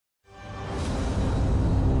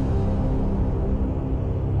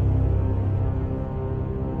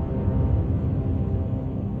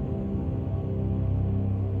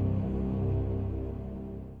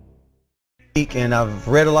And I've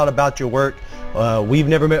read a lot about your work. We've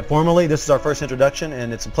never met formally. This is our first introduction,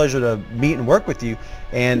 and it's a pleasure to meet and work with you.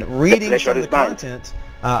 And reading some of the content,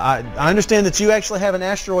 I understand that you actually have an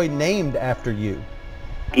asteroid named after you.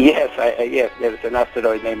 Yes, yes, there's an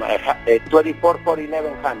asteroid named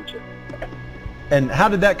 244100. And how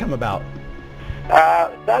did that come about?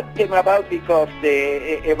 That came about because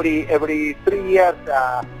every 3 years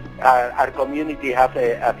our community has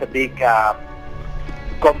a big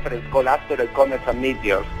conference called Asteroid, Comets and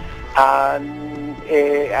Meteors. And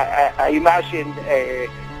I imagine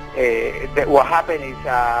that what happened is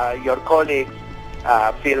your colleagues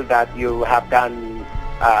feel that you have done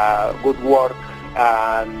good work,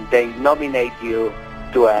 and they nominate you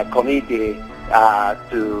to a committee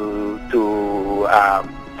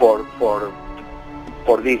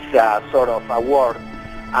for this sort of award.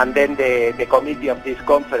 And then the committee of this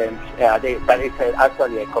conference, that is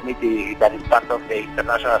actually a committee that is part of the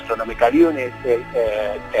International Astronomical Union,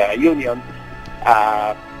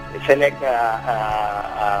 select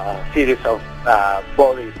a series of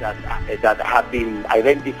bodies that have been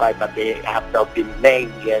identified, but they have not been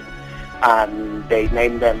named yet, and they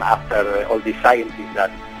name them after all the scientists that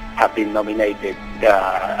have been nominated.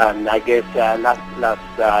 And I guess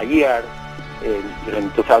last year, in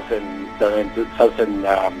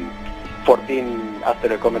 2014, after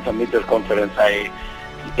the Comets and Meteors conference,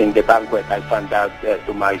 in the banquet, I found out,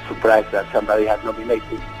 to my surprise, that somebody had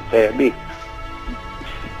nominated me.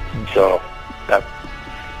 So that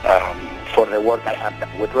for the work I have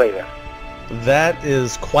done with radar. That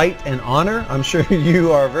is quite an honor. I'm sure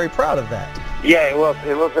you are very proud of that. Yeah, it was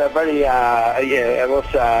a very I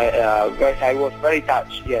was very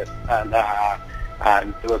touched. Yes,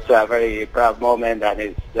 and it was a very proud moment, and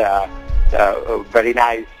it's very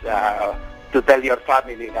nice to tell your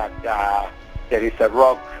family that there is a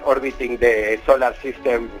rock orbiting the solar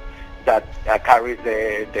system that carries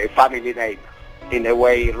the family name, in a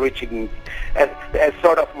way reaching a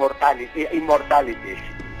sort of immortality.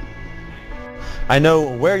 I know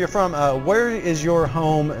where you're from. Where is your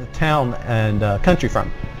hometown and country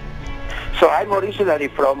from? So I'm originally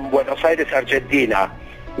from Buenos Aires, Argentina,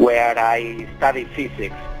 where I studied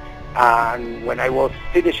physics. And when I was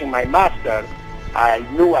finishing my master's, I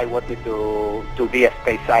knew I wanted to be a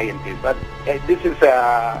space scientist. But this is,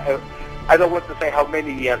 I don't want to say how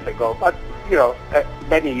many years ago, but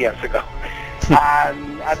many years ago.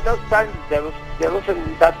 And at that time, there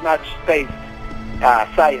wasn't that much space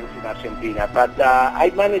science in Argentina. But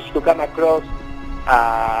I managed to come across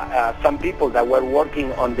some people that were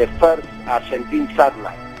working on the first Argentine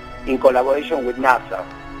satellite in collaboration with NASA.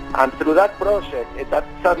 And through that project, that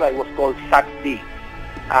satellite was called SAC-D.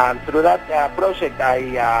 And through that project,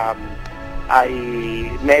 I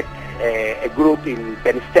met a group in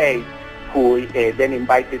Penn State who then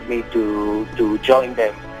invited me to join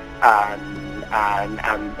them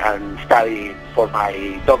and study for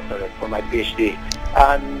my doctorate, for my PhD.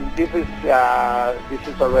 And this is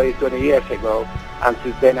already 20 years ago. And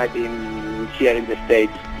since then, I've been here in the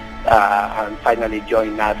States and finally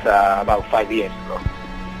joined NASA about 5 years ago.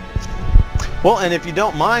 Well, and if you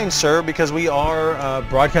don't mind, sir, because we are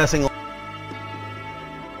broadcasting